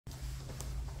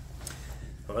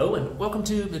Hello and welcome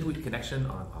to Midweek Connection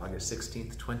on August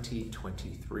 16th,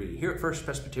 2023. Here at First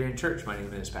Presbyterian Church, my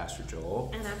name is Pastor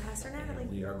Joel. And I'm Pastor Natalie.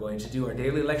 And we are going to do our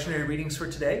daily lectionary readings for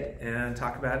today and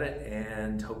talk about it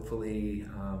and hopefully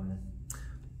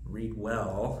read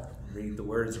the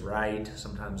words right.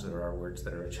 Sometimes there are words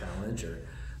that are a challenge, or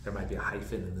there might be a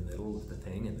hyphen in the middle of the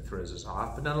thing and it throws us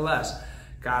off. But nonetheless,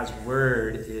 God's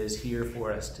Word is here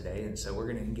for us today, and so we're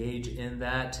going to engage in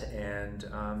that and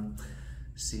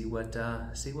see what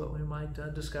we might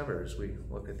discover as we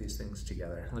look at these things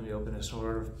together. Let me open a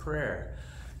word of prayer.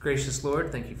 Gracious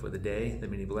Lord, thank you for the day, the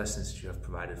many blessings that you have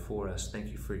provided for us.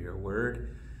 Thank you for your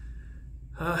word.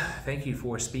 Thank you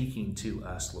for speaking to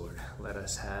us, Lord. Let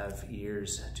us have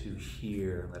ears to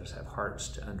hear. Let us have hearts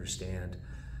to understand.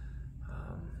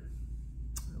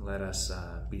 Let us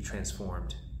be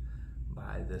transformed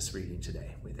by this reading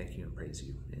today. We thank you and praise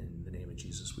you. In the name of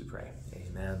Jesus we pray.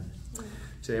 Amen.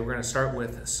 Today we're going to start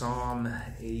with Psalm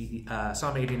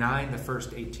 89, the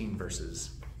first 18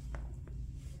 verses.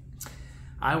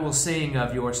 I will sing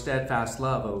of your steadfast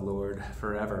love, O Lord,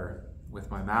 forever. With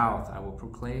my mouth I will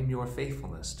proclaim your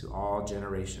faithfulness to all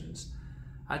generations.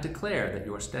 I declare that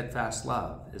your steadfast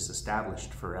love is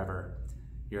established forever.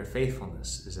 Your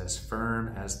faithfulness is as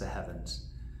firm as the heavens.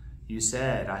 You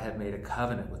said, I have made a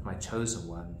covenant with my chosen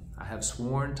one. I have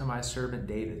sworn to my servant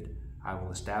David, I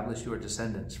will establish your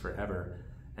descendants forever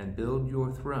and build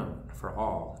your throne for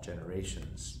all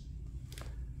generations.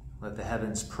 Let the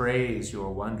heavens praise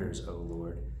your wonders, O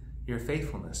Lord, your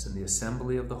faithfulness in the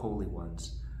assembly of the holy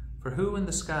ones. For who in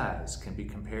the skies can be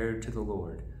compared to the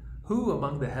Lord? Who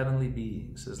among the heavenly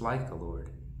beings is like the Lord?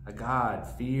 A God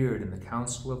feared in the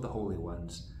council of the holy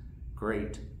ones,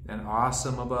 great and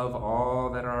awesome above all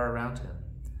that are around him.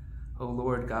 O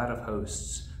Lord God of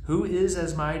hosts, who is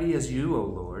as mighty as you, O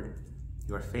Lord?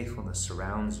 Your faithfulness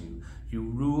surrounds you. You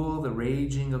rule the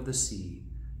raging of the sea.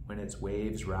 When its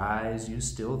waves rise, you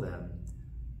still them.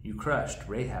 You crushed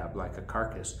Rahab like a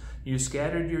carcass. You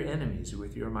scattered your enemies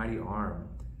with your mighty arm.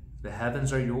 The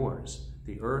heavens are yours.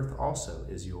 The earth also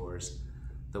is yours.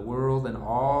 The world and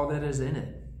all that is in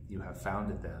it, you have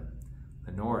founded them.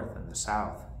 The north and the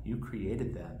south, you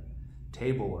created them.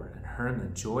 Tabor and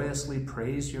Hermon joyously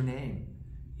praise your name.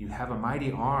 You have a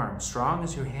mighty arm, strong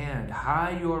as your hand,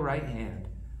 high your right hand.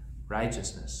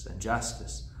 Righteousness and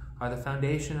justice are the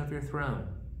foundation of your throne.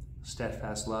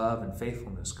 Steadfast love and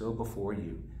faithfulness go before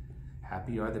you.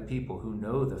 Happy are the people who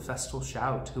know the festal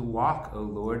shout, who walk, O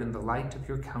Lord, in the light of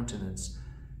your countenance.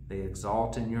 They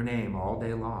exalt in your name all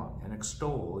day long and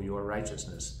extol your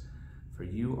righteousness. For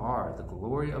you are the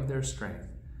glory of their strength.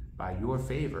 By your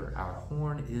favor our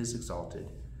horn is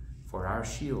exalted. For our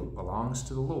shield belongs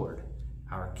to the Lord,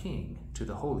 our King, to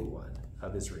the Holy One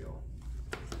of Israel.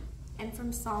 And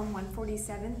from Psalm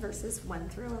 147, verses 1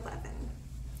 through 11.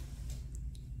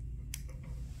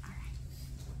 All right.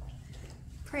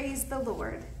 Praise the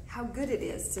Lord. How good it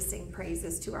is to sing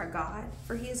praises to our God,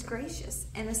 for he is gracious,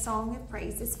 and a song of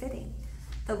praise is fitting.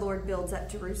 The Lord builds up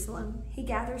Jerusalem. He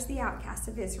gathers the outcasts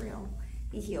of Israel.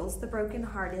 He heals the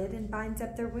brokenhearted and binds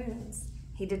up their wounds.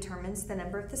 He determines the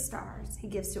number of the stars. He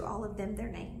gives to all of them their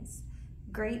names.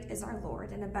 Great is our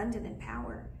Lord and abundant in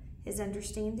power. His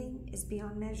understanding is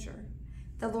beyond measure.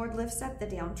 The Lord lifts up the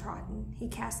downtrodden. He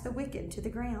casts the wicked to the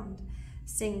ground.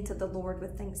 Sing to the Lord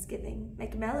with thanksgiving.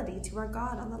 Make melody to our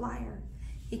God on the lyre.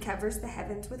 He covers the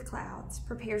heavens with clouds,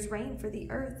 prepares rain for the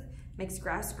earth, makes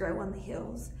grass grow on the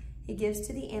hills. He gives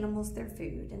to the animals their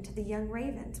food and to the young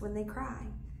ravens when they cry.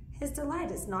 His delight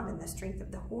is not in the strength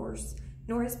of the horse,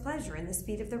 nor his pleasure in the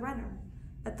speed of the runner.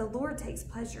 But the Lord takes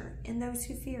pleasure in those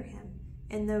who fear him,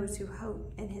 and those who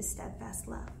hope in his steadfast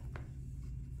love.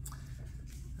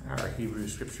 Our Hebrew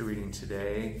scripture reading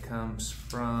today comes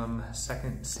from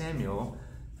 2 Samuel,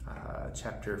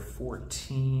 chapter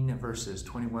 14, verses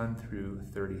 21 through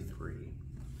 33.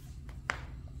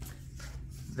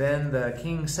 Then the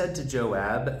king said to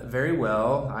Joab, "Very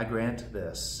well, I grant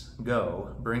this.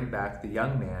 Go, bring back the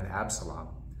young man Absalom."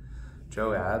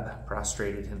 Joab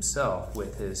prostrated himself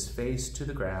with his face to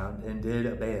the ground and did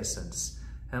obeisance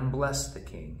and blessed the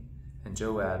king. And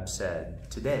Joab said,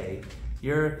 "Today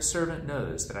your servant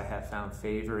knows that I have found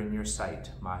favor in your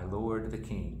sight, my lord the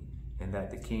king, and that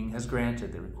the king has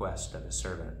granted the request of his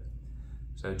servant."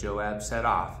 So Joab set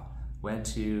off, went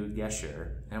to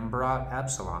Geshur, and brought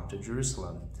Absalom to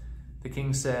Jerusalem. The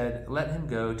king said, "Let him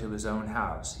go to his own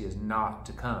house. He is not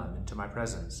to come into my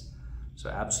presence." So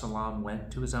Absalom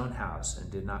went to his own house and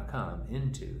did not come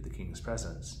into the king's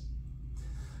presence.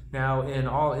 Now in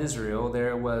all Israel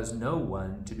there was no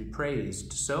one to be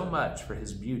praised so much for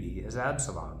his beauty as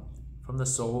Absalom. From the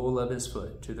sole of his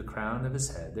foot to the crown of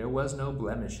his head there was no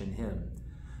blemish in him.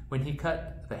 when he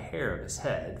cut the hair of his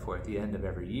head, for at the end of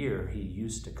every year he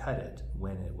used to cut it.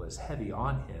 When it was heavy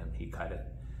on him, he cut it.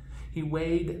 He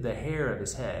weighed the hair of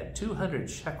his head 200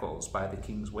 shekels by the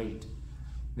king's weight.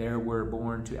 There were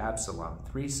born to Absalom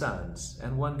 3 sons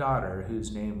and 1 daughter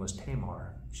whose name was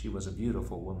Tamar. She was a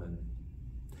beautiful woman.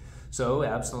 So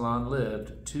Absalom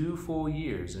lived 2 full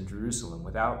years in Jerusalem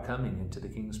without coming into the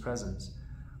king's presence.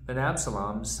 Then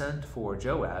Absalom sent for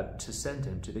Joab to send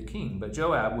him to the king, but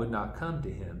Joab would not come to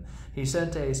him. He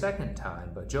sent a second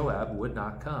time, but Joab would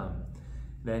not come.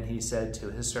 Then he said to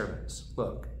his servants,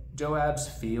 "Look, Joab's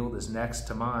field is next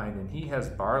to mine, and he has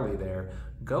barley there.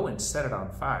 Go and set it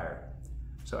on fire."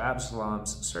 So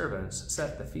Absalom's servants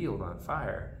set the field on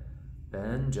fire.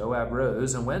 Then Joab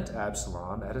rose and went to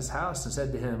Absalom at his house and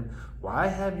said to him, "Why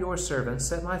have your servants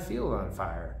set my field on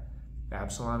fire?"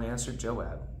 Absalom answered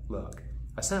Joab, "Look,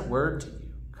 I sent word to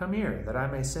you. Come here, that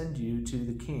I may send you to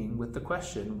the king with the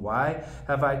question, 'Why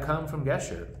have I come from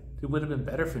Geshur? It would have been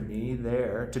better for me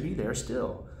to be there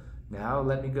still. Now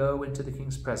let me go into the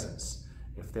king's presence.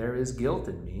 If there is guilt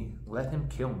in me, let him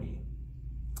kill me.'"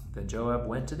 Then Joab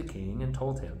went to the king and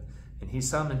told him, and he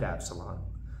summoned Absalom.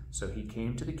 So he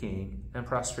came to the king and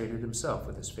prostrated himself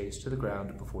with his face to the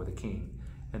ground before the king,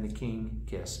 and the king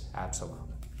kissed Absalom.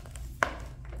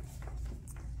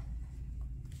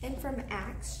 And from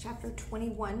Acts chapter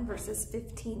 21, verses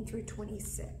 15 through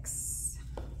 26.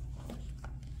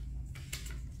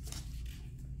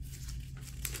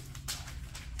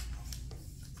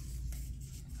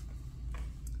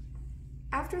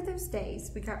 After those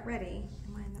days, we got ready.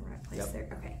 Am I in the right place there?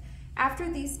 Okay.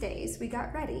 After these days, we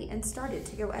got ready and started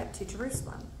to go up to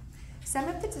Jerusalem. Some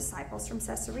of the disciples from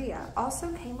Caesarea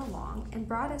also came along and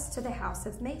brought us to the house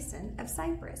of Mason of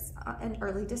Cyprus, an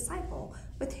early disciple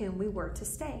with whom we were to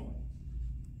stay.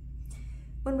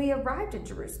 When we arrived in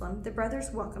Jerusalem, the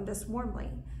brothers welcomed us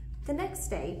warmly. The next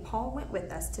day, Paul went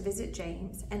with us to visit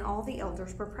James, and all the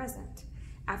elders were present.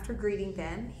 After greeting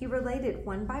them, he related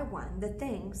one by one the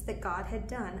things that God had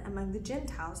done among the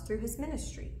Gentiles through his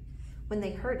ministry. When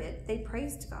they heard it, they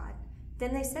praised God.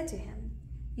 Then they said to him,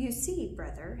 "You see,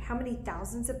 brother, how many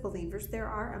thousands of believers there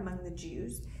are among the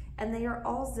Jews, and they are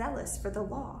all zealous for the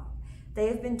law. They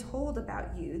have been told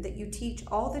about you that you teach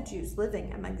all the Jews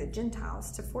living among the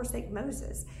Gentiles to forsake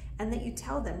Moses, and that you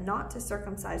tell them not to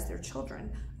circumcise their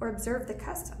children or observe the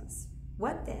customs.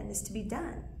 What then is to be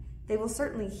done? They will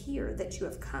certainly hear that you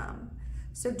have come.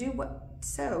 So do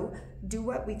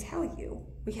what we tell you.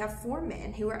 We have 4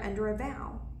 men who are under a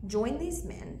vow. Join these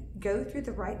men, go through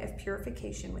the rite of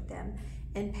purification with them,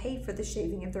 and pay for the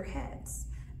shaving of their heads.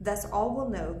 Thus all will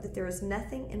know that there is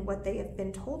nothing in what they have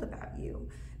been told about you,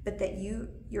 but that you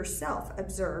yourself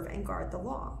observe and guard the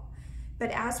law. But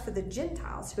as for the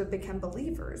Gentiles who have become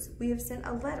believers, we have sent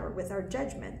a letter with our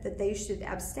judgment that they should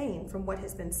abstain from what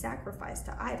has been sacrificed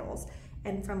to idols,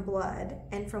 and from blood,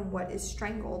 and from what is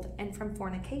strangled, and from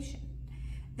fornication."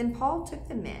 Then Paul took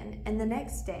the men, and the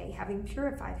next day, having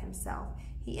purified himself,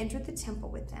 he entered the temple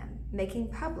with them, making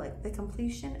public the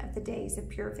completion of the days of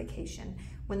purification,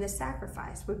 when the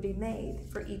sacrifice would be made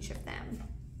for each of them.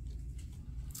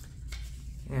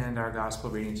 And our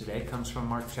gospel reading today comes from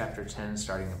Mark chapter 10,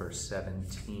 starting in verse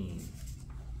 17.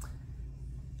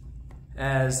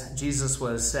 As Jesus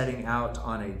was setting out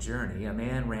on a journey, a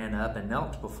man ran up and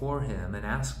knelt before him and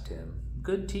asked him,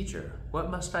 "Good teacher,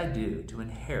 what must I do to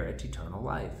inherit eternal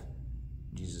life?"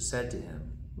 Jesus said to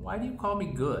him, "Why do you call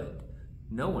me good?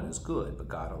 No one is good but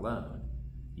God alone.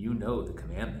 You know the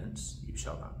commandments. You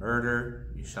shall not murder.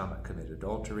 You shall not commit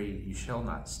adultery. You shall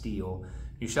not steal.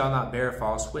 You shall not bear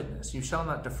false witness. You shall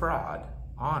not defraud.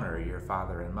 Honor your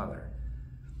father and mother."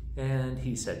 And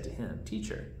he said to him,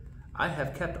 "Teacher, I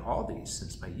have kept all these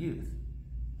since my youth."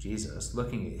 Jesus,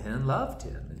 looking at him, loved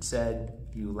him and said,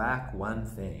 "You lack one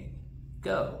thing.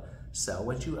 Go, sell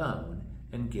what you own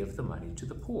and give the money to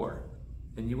the poor,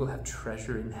 and you will have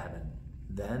treasure in heaven.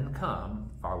 Then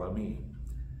come, follow me."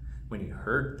 When he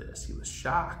heard this, he was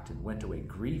shocked and went away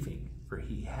grieving, for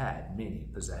he had many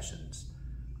possessions.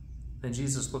 Then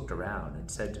Jesus looked around and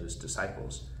said to his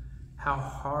disciples, "How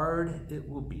hard it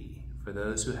will be for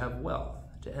those who have wealth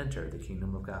to enter the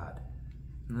kingdom of God."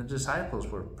 And the disciples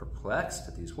were perplexed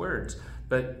at these words,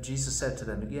 but Jesus said to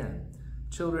them again,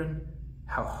 "Children,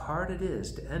 how hard it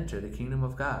is to enter the kingdom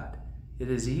of God. It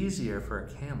is easier for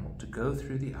a camel to go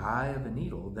through the eye of a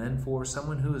needle than for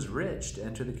someone who is rich to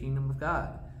enter the kingdom of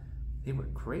God." They were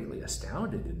greatly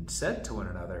astounded and said to one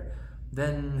another,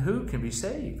 "Then who can be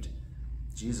saved?"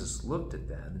 Jesus looked at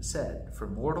them and said, "For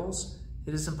mortals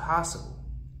it is impossible,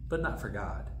 but not for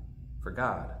God. For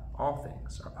God all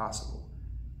things are possible."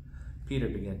 Peter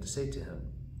began to say to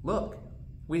him, "Look,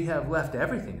 we have left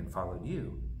everything and followed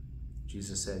you."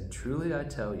 Jesus said, "Truly I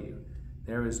tell you,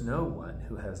 there is no one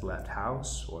who has left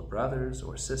house or brothers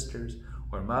or sisters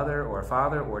or mother or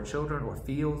father or children or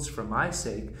fields for my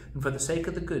sake and for the sake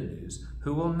of the good news,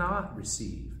 who will not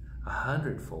receive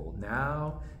 100-fold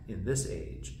now in this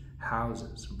age,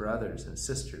 houses, brothers and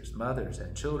sisters, mothers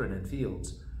and children and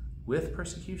fields, with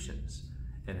persecutions,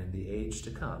 and in the age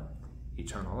to come,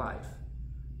 eternal life.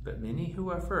 But many who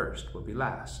are first will be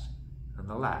last, and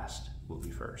the last will be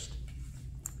first."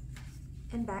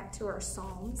 And back to our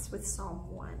Psalms with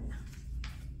Psalm 1.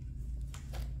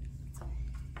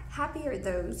 Happy are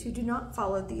those who do not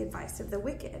follow the advice of the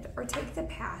wicked, or take the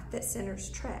path that sinners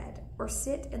tread, or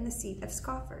sit in the seat of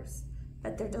scoffers.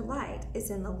 But their delight is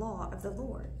in the law of the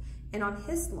Lord, and on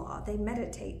his law they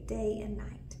meditate day and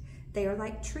night. They are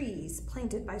like trees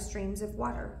planted by streams of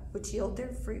water, which yield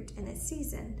their fruit in its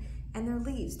season, and their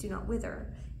leaves do not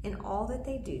wither. In all that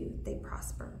they do, they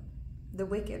prosper. The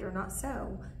wicked are not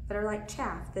so, but are like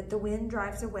chaff that the wind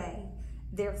drives away.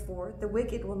 Therefore, the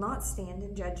wicked will not stand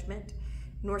in judgment,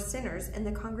 nor sinners in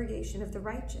the congregation of the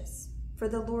righteous. For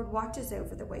the Lord watches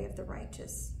over the way of the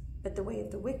righteous, but the way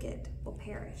of the wicked will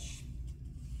perish.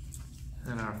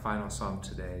 And our final psalm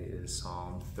today is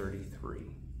Psalm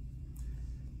 33.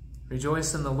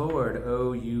 Rejoice in the Lord,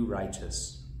 O you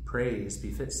righteous. Praise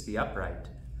befits the upright.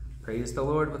 Praise the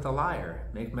Lord with a lyre.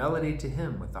 Make melody to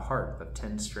him with the harp of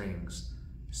 10 strings.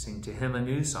 Sing to him a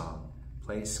new song.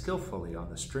 Play skillfully on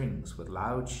the strings with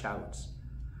loud shouts.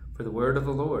 For the word of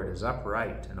the Lord is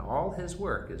upright, and all his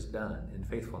work is done in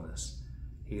faithfulness.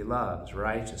 He loves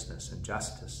righteousness and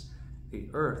justice. The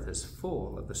earth is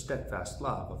full of the steadfast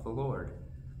love of the Lord.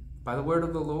 By the word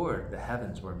of the Lord the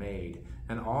heavens were made,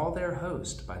 and all their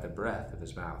host by the breath of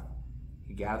his mouth.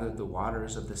 He gathered the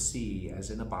waters of the sea as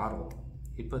in a bottle.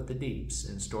 He put the deeps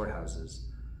in storehouses.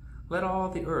 Let all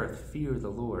the earth fear the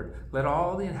Lord. Let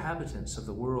all the inhabitants of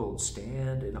the world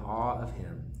stand in awe of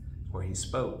him. For he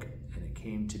spoke, and it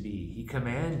came to be. He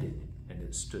commanded, and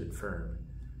it stood firm.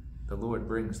 The Lord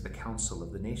brings the counsel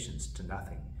of the nations to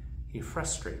nothing. He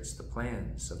frustrates the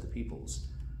plans of the peoples.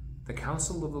 The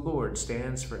counsel of the Lord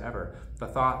stands forever, the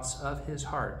thoughts of his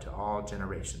heart to all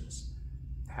generations.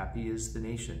 Happy is the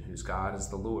nation whose God is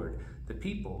the Lord, the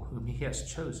people whom he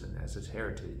has chosen as his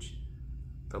heritage.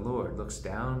 The Lord looks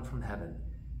down from heaven.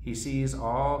 He sees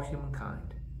all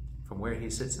humankind. From where he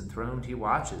sits enthroned, he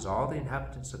watches all the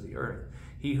inhabitants of the earth.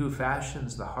 He who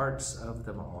fashions the hearts of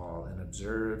them all and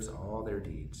observes all their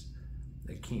deeds.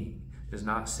 The king is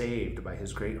not saved by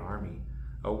his great army.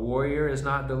 A warrior is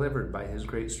not delivered by his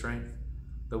great strength.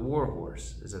 The war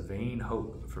horse is a vain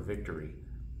hope for victory,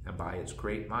 and by its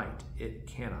great might it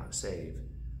cannot save.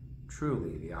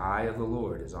 Truly, the eye of the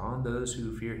Lord is on those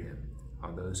who fear him,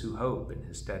 on those who hope in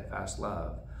his steadfast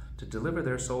love, to deliver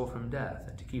their soul from death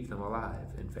and to keep them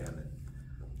alive in famine.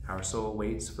 Our soul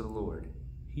waits for the Lord.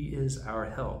 He is our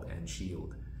help and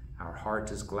shield. Our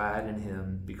heart is glad in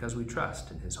him because we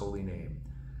trust in his holy name.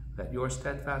 Let your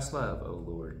steadfast love, O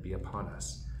Lord, be upon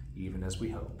us, even as we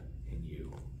hope in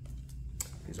you.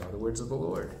 These are the words of the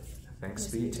Lord. Thanks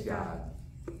be to God.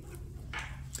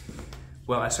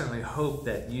 Well, I certainly hope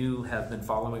that you have been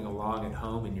following along at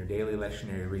home in your daily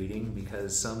lectionary reading,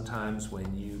 because sometimes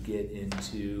when you get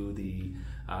into the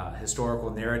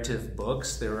historical narrative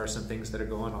books, there are some things that are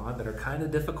going on that are kind of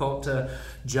difficult to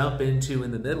jump into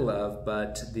in the middle of,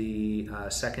 but the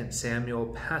 2 Samuel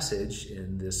passage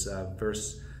in this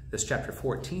this chapter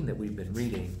 14 that we've been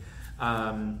reading,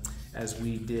 as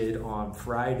we did on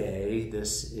Friday,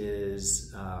 this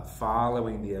is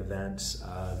following the events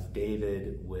of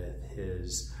David with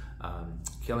his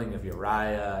killing of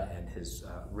Uriah and his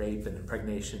rape and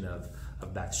impregnation of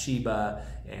Bathsheba,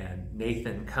 and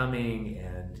Nathan coming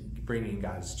and bringing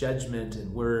God's judgment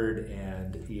and word,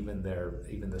 and even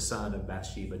the son of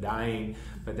Bathsheba dying.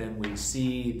 But then we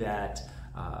see that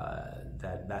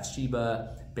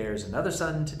Bathsheba bears another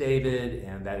son to David,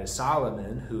 and that is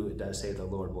Solomon, who it does say the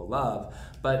Lord will love.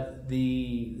 But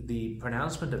the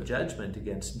pronouncement of judgment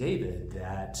against David,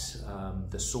 that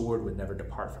the sword would never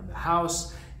depart from the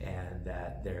house, and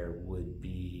that there would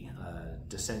be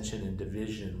dissension and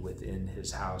division within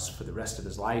his house for the rest of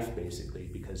his life, basically,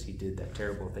 because he did that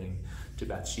terrible thing to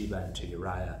Bathsheba and to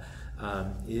Uriah,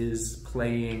 is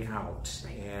playing out.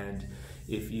 And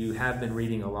if you have been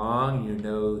reading along, you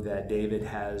know that David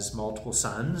has multiple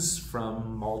sons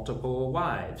from multiple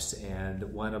wives, and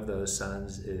one of those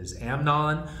sons is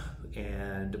Amnon,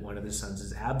 and one of his sons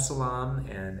is Absalom,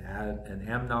 and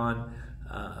Amnon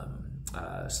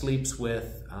sleeps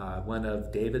with one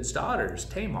of David's daughters,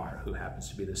 Tamar, who happens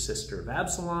to be the sister of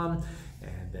Absalom,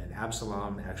 and then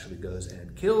Absalom actually goes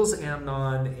and kills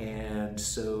Amnon, and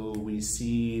so we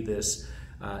see this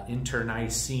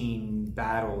internecine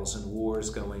battles and wars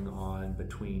going on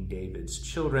between David's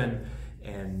children.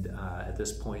 And at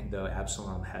this point, though,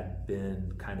 Absalom had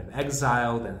been kind of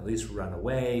exiled and at least run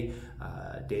away.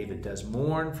 David does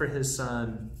mourn for his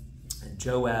son. And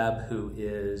Joab, who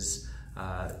is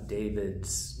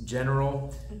David's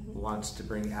general, wants to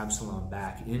bring Absalom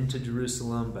back into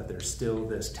Jerusalem, but there's still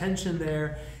this tension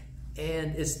there.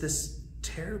 And it's this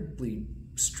terribly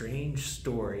strange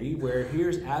story where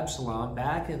here's Absalom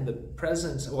back in the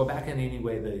presence, well, back in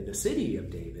anyway, the city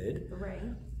of David. Right.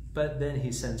 But then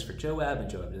he sends for Joab, and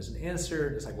Joab doesn't answer.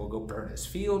 It's like, well, go burn his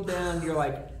field down. You're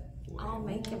like, I'll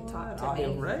make him talk to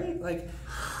me. Right? Like,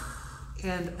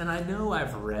 and I know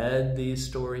I've read these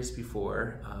stories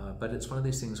before, but it's one of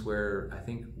these things where I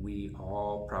think we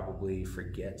all probably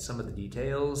forget some of the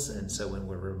details. And so when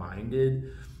we're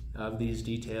reminded of these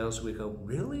details, we go,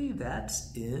 really?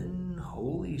 That's in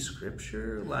Holy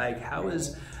Scripture? Like,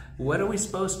 what are we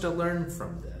supposed to learn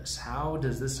from this? How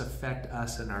does this affect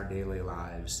us in our daily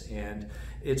lives? And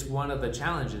it's one of the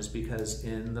challenges, because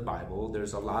in the Bible,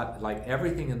 there's a lot, like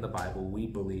everything in the Bible we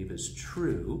believe is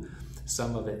true.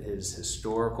 Some of it is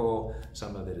historical,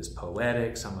 some of it is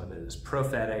poetic, some of it is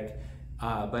prophetic,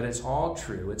 but it's all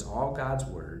true. It's all God's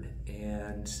word.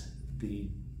 And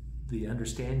the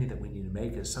understanding that we need to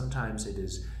make is sometimes it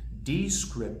is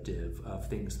descriptive of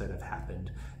things that have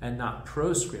happened and not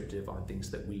proscriptive on things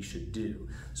that we should do.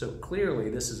 So clearly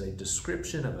this is a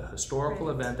description of a historical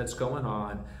event that's going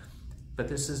on, but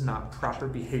this is not proper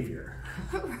behavior.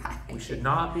 Right. We should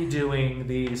not be doing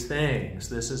these things.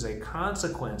 This is a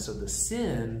consequence of the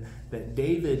sin that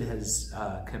David has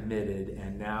committed,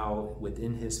 and now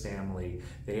within his family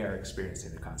they are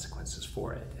experiencing the consequences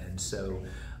for it. And so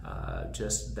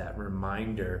just that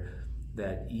reminder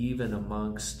that even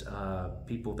amongst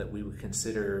people that we would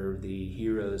consider the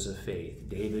heroes of faith,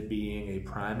 David being a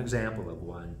prime example of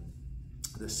one,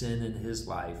 the sin in his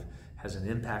life has an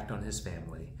impact on his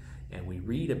family. And we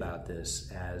read about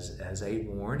this as a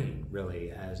warning,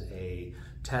 really, as a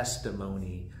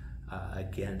testimony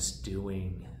against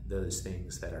doing those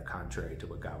things that are contrary to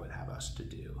what God would have us to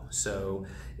do. So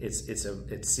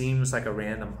it seems like a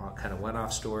random kind of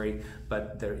one-off story,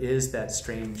 but there is that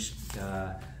strange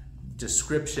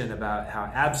description about how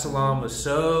Absalom was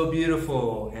so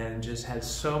beautiful and just had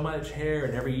so much hair,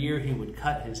 and every year he would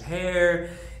cut his hair,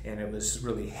 and it was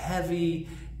really heavy.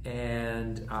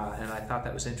 And I thought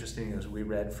that was interesting as we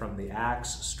read from the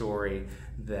Acts story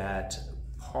that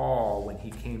Paul, when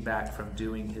he came back from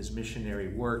doing his missionary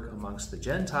work amongst the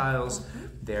Gentiles,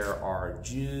 there are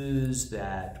Jews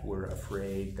that were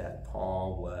afraid that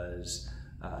Paul was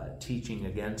teaching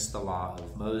against the law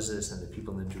of Moses, and the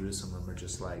people in Jerusalem were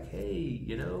just like, hey,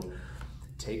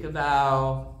 take a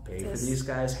vow, pay for these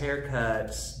guys'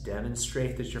 haircuts,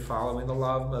 demonstrate that you're following the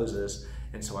law of Moses.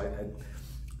 And so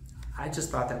I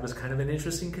just thought that was kind of an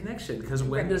interesting connection, because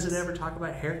when does it ever talk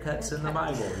about haircuts in the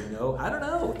Bible? I don't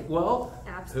know. Well,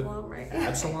 Absalom, right?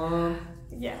 Absalom,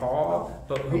 yeah. Paul,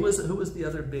 but who was the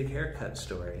other big haircut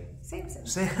story?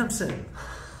 Samson.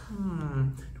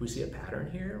 Do we see a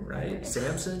pattern here, right?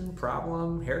 Samson,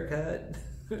 problem, haircut.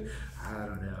 I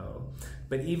don't know.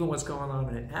 But even what's going on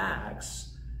in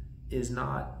Acts is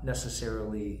not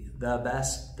necessarily the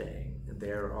best thing.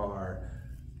 There are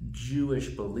Jewish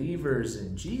believers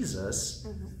in Jesus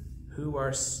who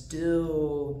are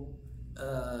still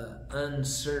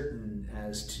uncertain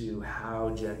as to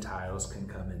how Gentiles can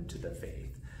come into the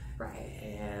faith. Right.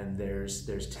 And there's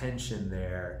tension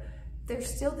there.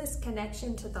 There's still this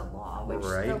connection to the law, which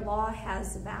the law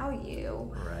has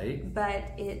value. Right. But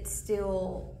it's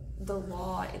still the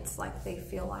law. It's like they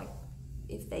feel like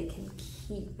if they can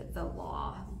keep the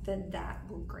law, then that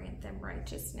will grant them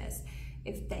righteousness.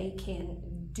 If they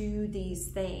can do these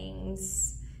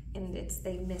things, and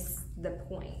they miss the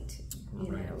point.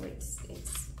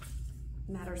 It's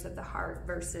matters of the heart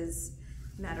versus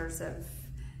matters of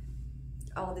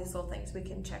all these little things we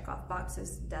can check off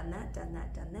boxes. Done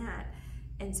that.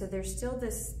 And so there's still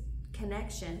this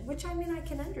connection, which I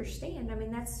can understand.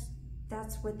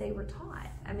 That's what they were taught.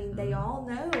 They all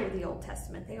know the Old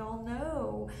Testament. They all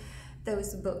know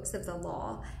those books of the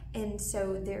law. And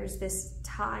so there's this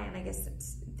tie, and I guess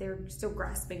they're still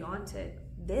grasping onto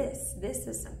this. This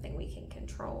is something we can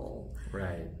control.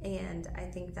 Right. And I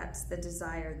think that's the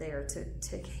desire there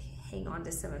to hang on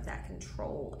to some of that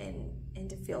control and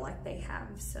to feel like they have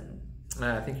some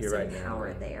I think you're right.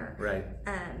 Power there. Right.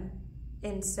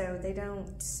 And so they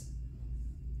don't,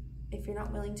 if you're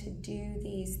not willing to do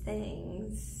these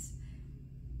things,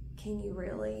 can you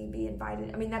really be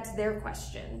invited? That's their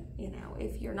question.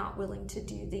 If you're not willing to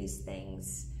do these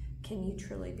things, can you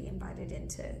truly be invited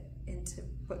into into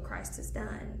what Christ has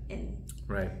done, and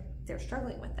Right. they're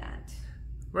struggling with that.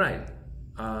 Right.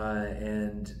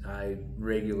 And I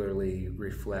regularly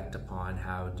reflect upon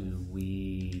how do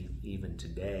we, even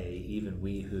today, even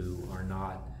we who are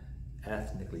not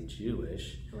ethnically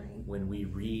Jewish, Right. when we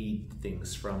read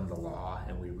things from the law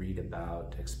and we read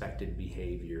about expected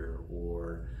behavior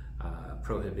or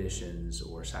prohibitions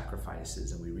or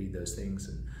sacrifices, and we read those things,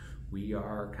 and we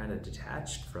are kind of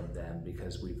detached from them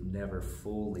because we've never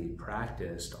fully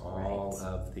practiced all Right.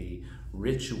 of the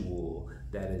ritual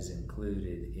that is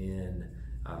included in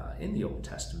the Old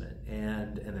Testament.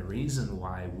 And the reason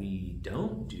why we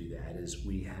don't do that is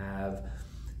we have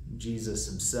Jesus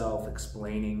himself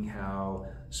explaining how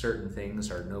certain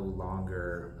things are no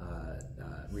longer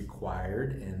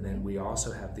required, and then we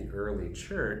also have the early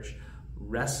church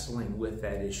wrestling with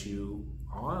that issue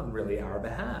on really our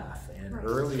behalf. And Right.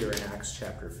 earlier in Acts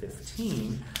chapter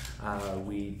 15,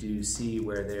 we do see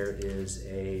where there is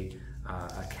a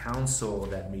council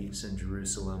that meets in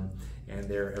Jerusalem, and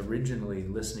they're originally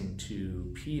listening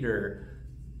to Peter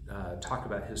talk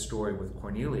about his story with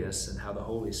Cornelius and how the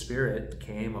Holy Spirit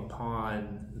came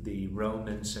upon the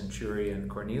Roman centurion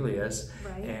Cornelius.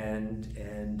 Right.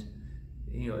 And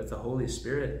you know, if the Holy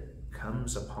Spirit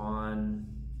comes upon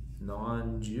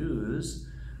non-Jews,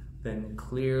 then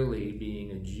clearly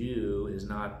being a Jew is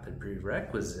not a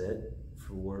prerequisite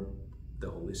for the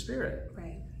Holy Spirit.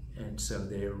 Right. And so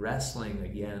they're wrestling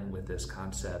again with this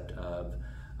concept of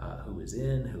who is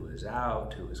in, who is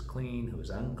out, who is clean, who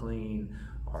is unclean.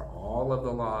 Are all of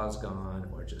the laws gone,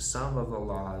 or just some of the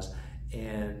laws?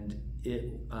 And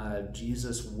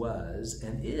Jesus was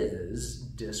and is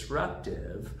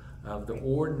disruptive of the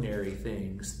ordinary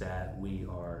things that we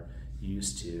are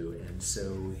used to. And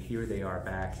so here they are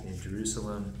back in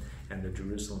Jerusalem, and the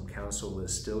Jerusalem Council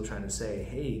is still trying to say,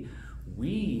 hey,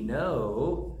 we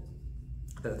know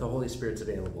that the Holy Spirit's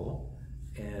available,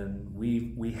 and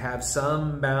we have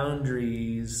some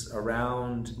boundaries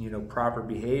around, you know, proper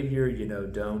behavior. You know,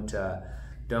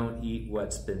 don't eat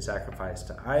what's been sacrificed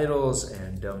to idols,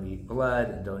 and don't eat blood,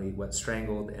 and don't eat what's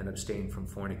strangled, and abstain from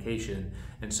fornication.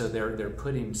 And so they're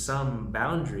putting some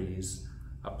boundaries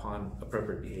upon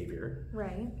appropriate behavior,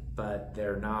 Right. but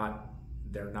they're not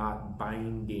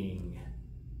binding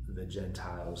the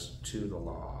Gentiles to the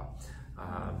law.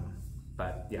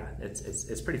 But yeah,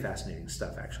 it's pretty fascinating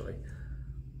stuff, actually.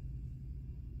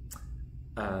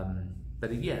 But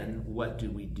again, what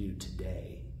do we do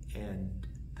today? And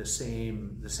the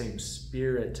same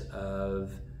spirit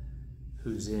of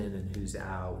who's in and who's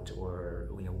out, or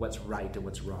you know, what's right and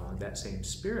what's wrong, that same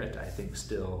spirit, I think,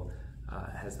 still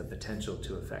has the potential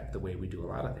to affect the way we do a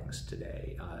lot of things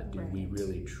today. Do we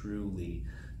really truly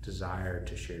desire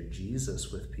to share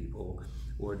Jesus with people,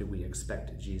 or do we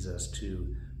expect Jesus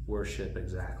to worship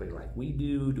exactly like we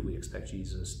do? Do we expect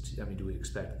Jesus to, do we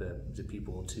expect the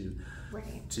people to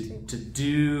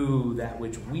do that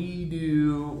which we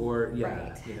do, or you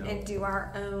know, and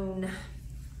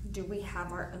do we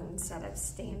have our own set of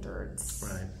standards,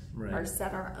 right, or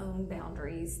set our own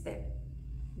boundaries that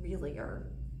really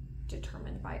are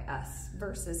determined by us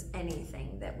versus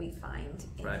anything that we find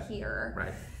in here?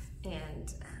 Right.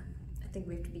 And I think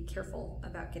we have to be careful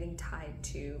about getting tied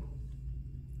to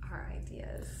our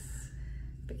ideas,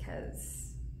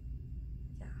 because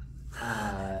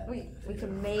we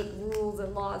can make rules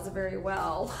and laws very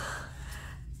well,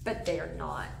 but they are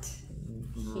not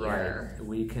here. Right.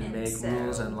 We can make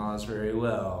rules and laws very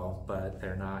well, but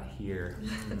they're not here.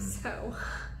 So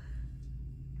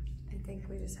I think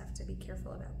we just have to be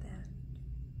careful about that.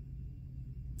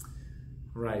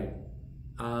 Right.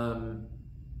 And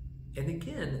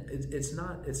again, it's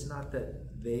not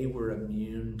that they were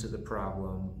immune to the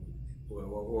problem,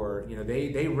 or you know,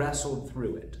 they wrestled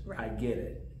through it. Right. I get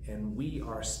it, and we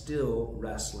are still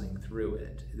wrestling through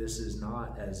it. This is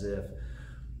not as if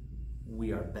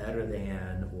we are better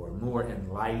than or more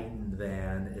enlightened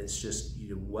than. It's just,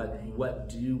 you know, what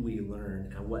do we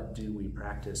learn and what do we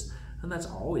practice, and that's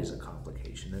always a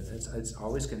complication. It's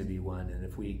always going to be one. And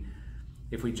if we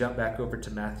jump back over to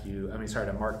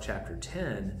Mark chapter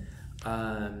 10.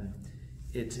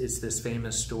 It's this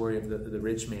famous story of the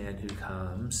rich man who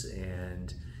comes,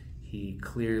 and he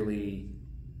clearly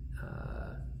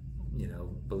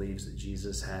believes that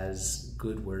Jesus has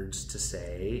good words to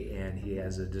say, and he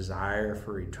has a desire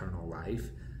for eternal life.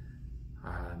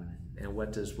 And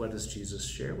what does Jesus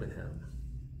share with him?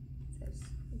 He says,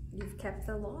 "You've kept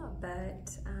the law,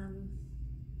 but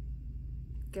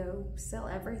go sell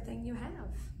everything you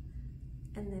have,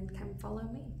 and then come follow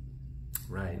me."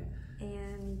 Right.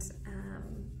 And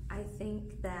I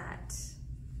think that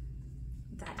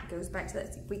that goes back to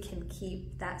that. We can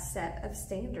keep that set of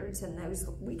standards and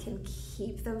we can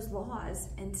keep those laws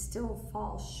and still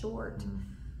fall short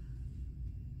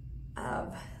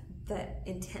of the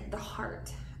intent, the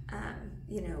heart,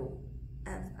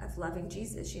 of loving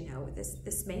Jesus.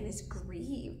 This man is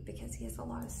grieved because he has a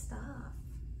lot of stuff.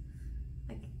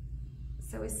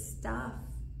 So his stuff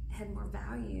had more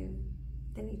value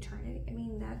than eternity. I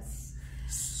mean, that's...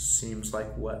 Seems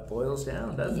like what boils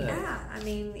down, doesn't it? Yeah, I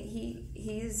mean,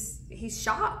 he's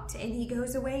shocked and he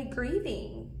goes away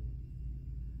grieving,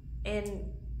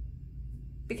 and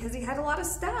because he had a lot of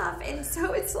stuff. And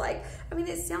so it's like, I mean,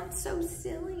 it sounds so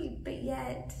silly, but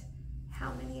yet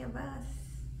how many of us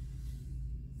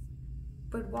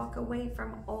would walk away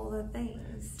from all the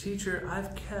things? Teacher,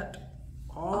 I've kept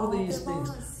all these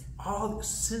things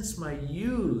since my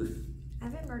youth. I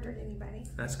haven't murdered anybody.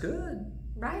 That's good.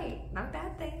 Right, not a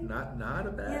bad thing. Not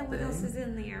a bad thing. Yeah, what else is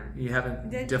in there? You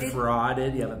haven't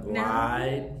defrauded. You haven't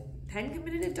lied. Hadn't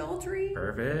committed adultery.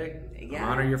 Perfect. Yeah.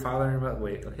 Honor your father and mother.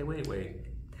 Wait. That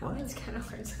one's kind of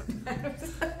hard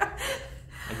sometimes.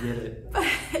 I get it.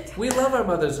 But we love our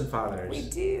mothers and fathers. We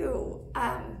do.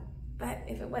 But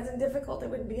if it wasn't difficult, it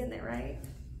wouldn't be in there, right?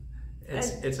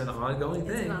 It's an ongoing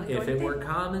thing. If it were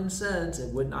common sense,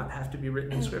 it would not have to be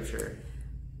written in Scripture.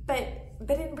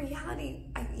 But in reality,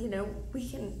 we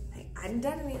can. I haven't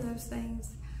done any of those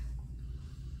things.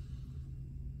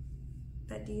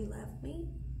 But do you love me?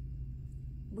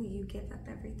 Will you give up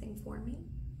everything for me?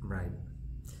 Right.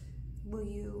 Will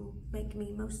you make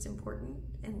me most important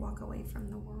and walk away from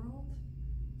the world,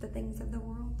 the things of the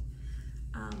world?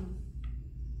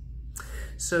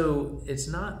 So it's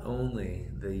not only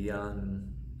the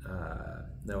young,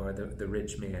 or the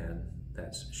rich man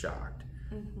that's shocked.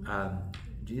 Mm-hmm.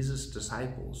 Jesus'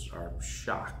 disciples are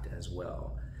shocked as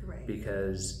well, right?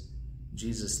 Because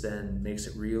Jesus then makes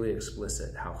it really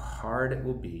explicit how hard it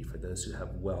will be for those who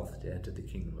have wealth to enter the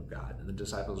kingdom of God. And the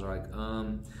disciples are like,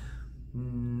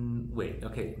 wait,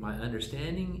 okay, my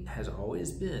understanding has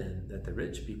always been that the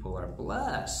rich people are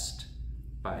blessed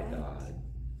by God.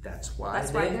 That's why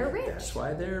they're rich. That's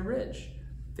why they're rich.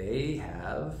 They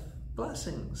have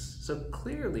blessings. So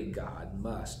clearly God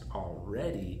must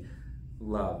already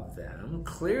love them.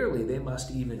 Clearly they must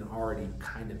even already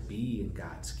kind of be in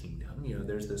God's kingdom.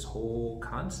 There's this whole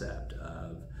concept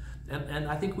of, and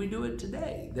I think we do it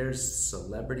today. There's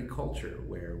celebrity culture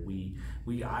where we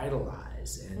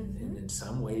idolize and in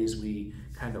some ways we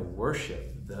kind of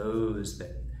worship those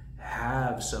that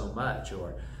have so much,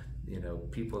 or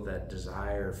people that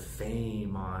desire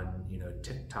fame on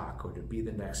TikTok, or to be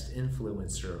the next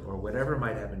influencer, or whatever it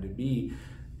might happen to be.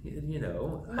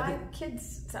 My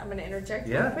kids, so I'm going to interject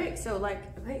real quick. So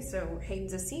so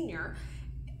Hayden's a senior.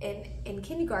 In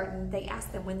kindergarten, they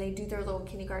ask them when they do their little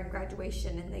kindergarten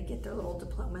graduation and they get their little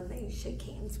diploma and they shake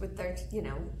hands with their,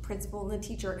 principal and the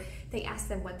teacher, they ask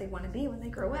them what they want to be when they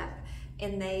grow up.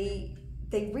 And they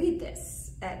read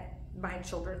this at my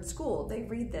children's school. They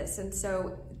read this. And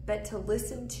so, but to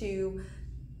listen to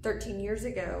 13 years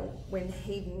ago when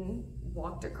Hayden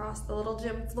walked across the little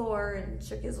gym floor and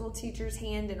shook his little teacher's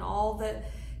hand, and all the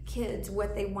kids,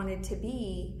 what they wanted to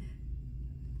be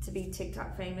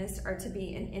TikTok famous, or to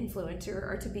be an influencer,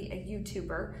 or to be a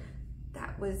YouTuber,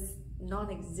 that was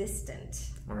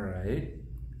non-existent. All right.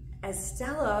 As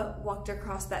Stella walked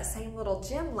across that same little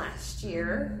gym last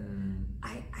year,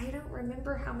 I don't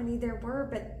remember how many there were,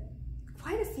 but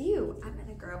quite a few. I'm going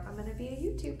to grow up, I'm going to be a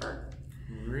YouTuber.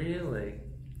 Really?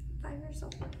 5 years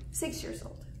old. 6 years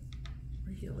old.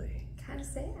 Really? Kind of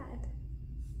sad.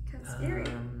 Kind of scary.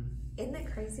 Isn't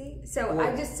that crazy? So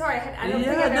I don't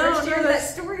think I've ever shared that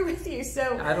story with you.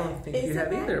 So I don't think you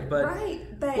have either. But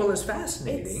well, it's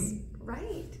fascinating.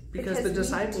 Right. Because the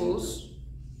disciples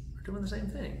are doing the same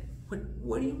thing.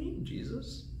 What do you mean,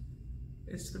 Jesus?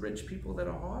 It's the rich people that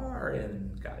are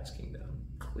in God's kingdom.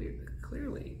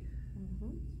 Clearly.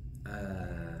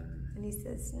 And he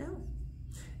says no.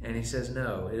 And he says,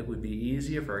 no, it would be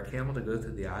easier for a camel to go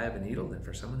through the eye of a needle than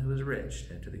for someone who is rich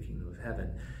to enter the kingdom of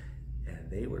heaven.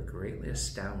 And they were greatly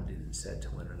astounded and said to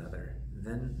one another,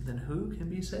 then who can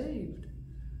be saved?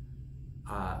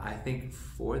 I think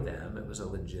for them it was a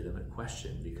legitimate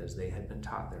question, because they had been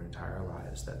taught their entire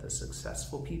lives that the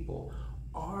successful people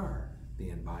are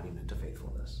the embodiment of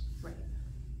faithfulness. Right.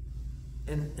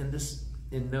 And this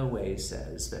in no way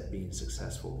says that being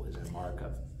successful is a mark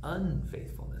of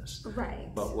unfaithfulness. Right.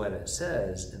 But what it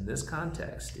says in this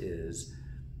context is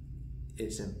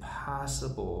it's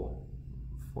impossible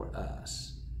for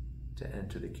us to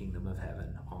enter the kingdom of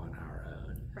heaven on our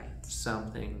own. Right.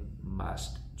 Something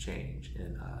must change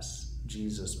in us.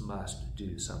 Jesus must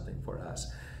do something for us.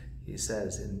 He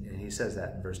says, and he says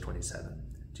that in verse 27.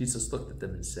 Jesus looked at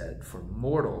them and said, "For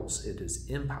mortals it is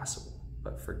impossible,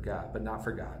 but not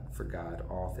for God. For God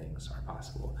all things are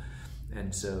possible."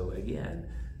 And so again,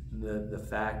 the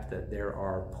fact that there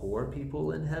are poor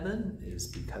people in heaven is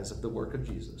because of the work of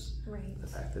Jesus. Right. The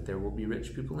fact that there will be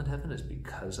rich people in heaven is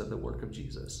because of the work of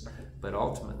Jesus. Right. But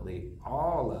ultimately,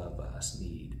 all of us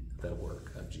need the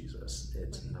work of Jesus.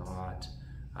 It's not,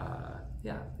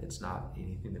 it's not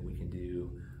anything that we can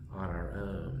do on our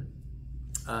own.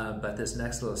 But this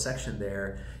next little section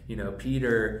there,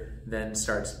 Peter then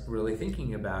starts really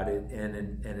thinking about it,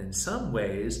 and in some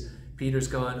ways, Peter's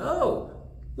going, "Oh,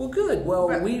 well, good. Well,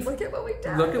 look at what we've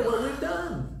done. Look at what we've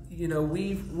done.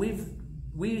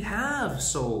 We have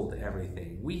sold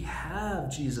everything. We have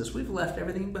Jesus. We've left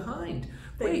everything behind.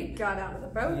 They got out of the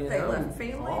boat. They left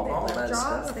family. They left jobs.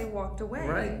 Stuff. They walked away.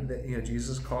 Right.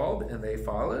 Jesus called and they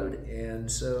followed,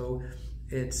 and so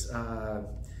it's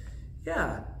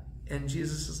And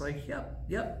Jesus is like,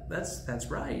 yep,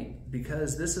 that's right,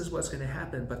 because this is what's going to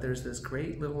happen. But there's this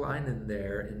great little line in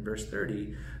there in verse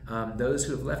 30. Those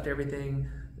who have left everything,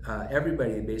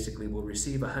 everybody basically will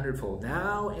receive 100-fold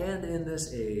now and in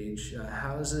this age,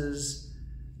 houses,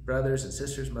 brothers and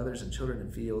sisters, mothers and children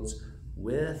and fields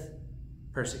with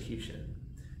persecution.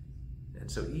 And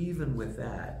so even with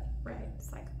that, right,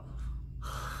 it's like,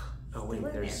 there's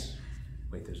more.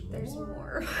 There's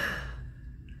more.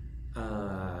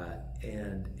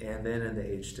 And then in the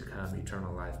age to come,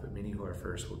 eternal life. But many who are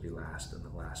first will be last, and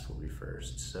the last will be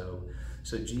first. So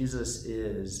Jesus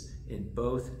is in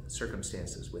both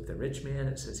circumstances. With the rich man,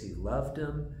 it says he loved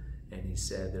him, and he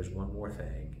said, "There's one more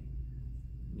thing,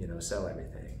 sell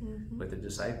everything." Mm-hmm. With the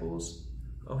disciples,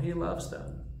 he loves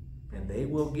them, and they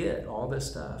will get all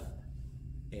this stuff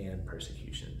and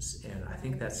persecutions. And I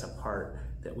think that's a part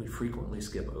that we frequently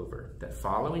skip over. That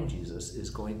following Jesus is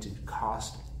going to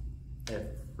cost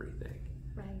everything.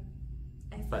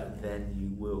 Right. But then you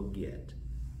will get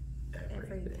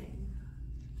everything.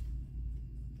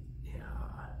 Yeah.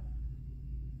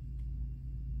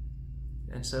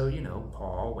 And so,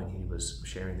 Paul, when he was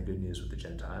sharing the good news with the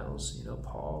Gentiles,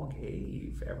 Paul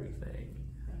gave everything.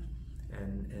 Right.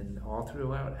 And all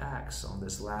throughout Acts, on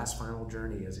this last final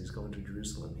journey as he's going to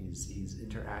Jerusalem, he's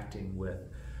interacting with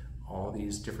all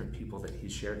these different people that he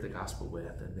shared the gospel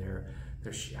with, and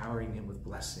they're showering him with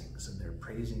blessings, and they're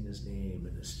praising his name,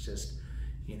 and it's just,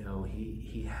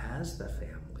 he has the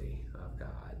family of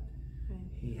God. Right.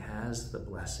 He has the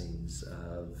blessings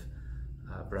of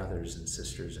brothers and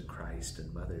sisters in Christ,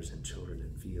 and mothers and children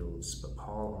in fields. But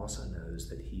Paul also knows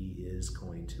that he is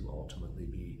going to ultimately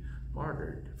be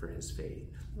martyred for his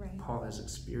faith. Right. Paul has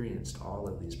experienced all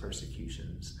of these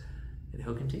persecutions, and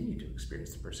he'll continue to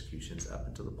experience the persecutions up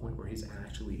until the point where he's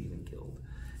actually even killed.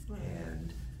 Right.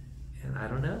 And I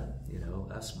don't know,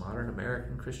 us modern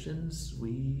American Christians,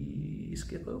 we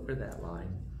skip over that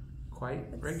line quite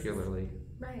regularly.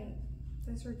 Right.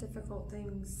 Those are difficult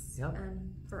things. Yep.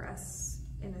 For us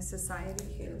in a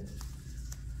society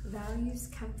who values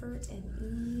comfort and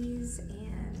ease,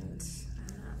 and it's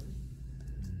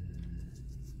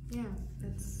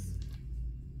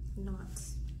not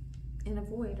in a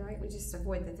void, right? We just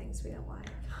avoid the things we don't like.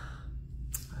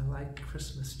 I like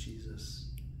Christmas Jesus.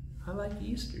 I like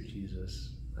Easter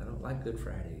Jesus. I don't like Good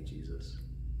Friday Jesus.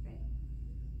 Right.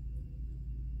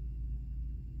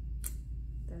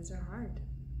 Those are hard.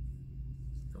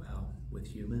 Well, with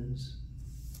humans,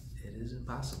 it is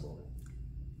impossible.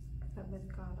 But with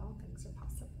God, all things are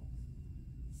possible.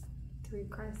 Through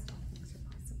Christ, all things are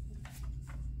possible.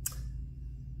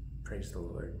 Praise the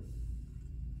Lord.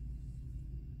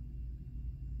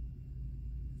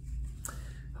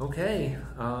 Okay.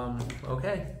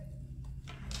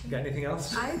 You got anything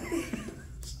else? I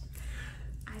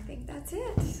think that's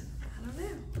it. I don't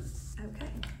know.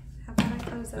 Okay. How about I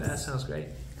close us? That sounds great.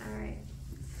 All right.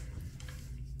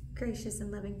 Gracious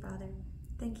and loving Father,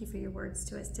 thank you for your words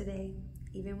to us today,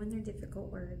 even when they're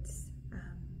difficult words.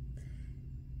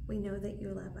 We know that you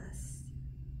love us,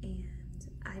 and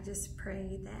I just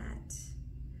pray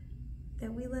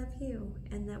that we love you,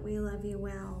 and that we love you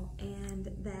well, and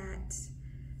that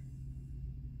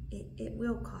it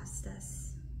will cost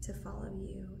us to follow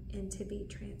you and to be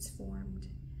transformed.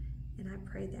 And I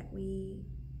pray that we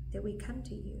come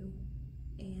to you,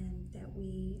 and that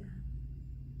we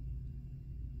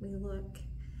look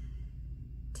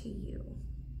to you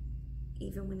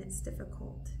even when it's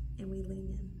difficult, and we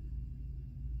lean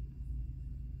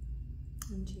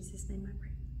in. In Jesus' name I pray.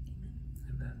 Amen.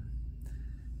 Amen.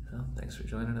 Well, thanks for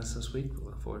joining us this week. We'll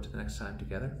look forward to the next time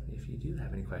together. If you do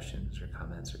have any questions or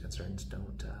comments or concerns,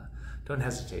 don't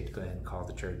hesitate to go ahead and call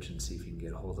the church and see if you can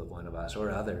get a hold of one of us or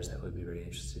others that would be very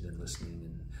interested in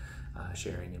listening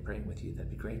sharing and praying with you, that'd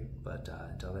be great. But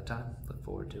until that time, look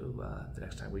forward to the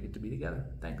next time we get to be together.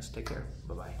 Thanks. Take care.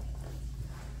 Bye-bye.